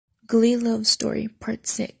GLEE Love Story, Part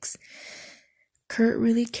 6. Kurt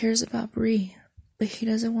really cares about Bree, but he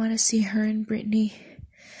doesn't want to see her and Brittany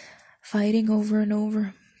fighting over and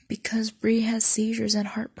over because Bree has seizures and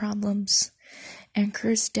heart problems, and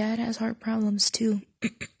Kurt's dad has heart problems too.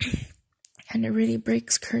 And it really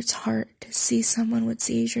breaks Kurt's heart to see someone with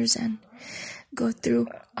seizures and go through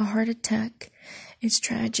a heart attack. It's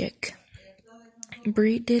tragic.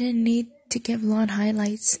 Bree didn't need to give lawn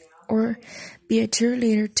highlights or be a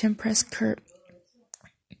cheerleader to impress Kurt.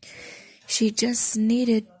 She just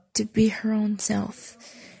needed to be her own self.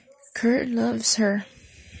 Kurt loves her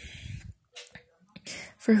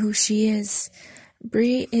for who she is.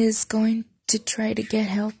 Bree is going to try to get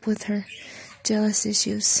help with her jealous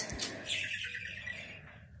issues.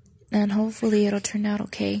 And hopefully it'll turn out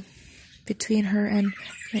okay between her and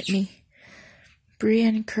Brittany. Bree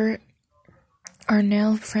and Kurt are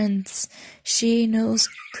now friends. She knows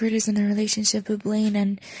Kurt is in a relationship with Blaine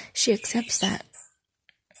and she accepts that.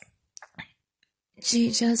 She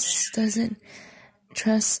just doesn't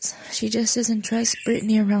trust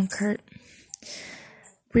Brittany around Kurt.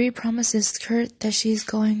 Bree promises Kurt that she's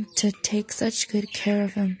going to take such good care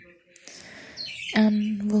of him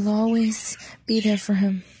and will always be there for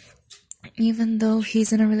him, even though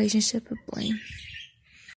he's in a relationship with Blaine.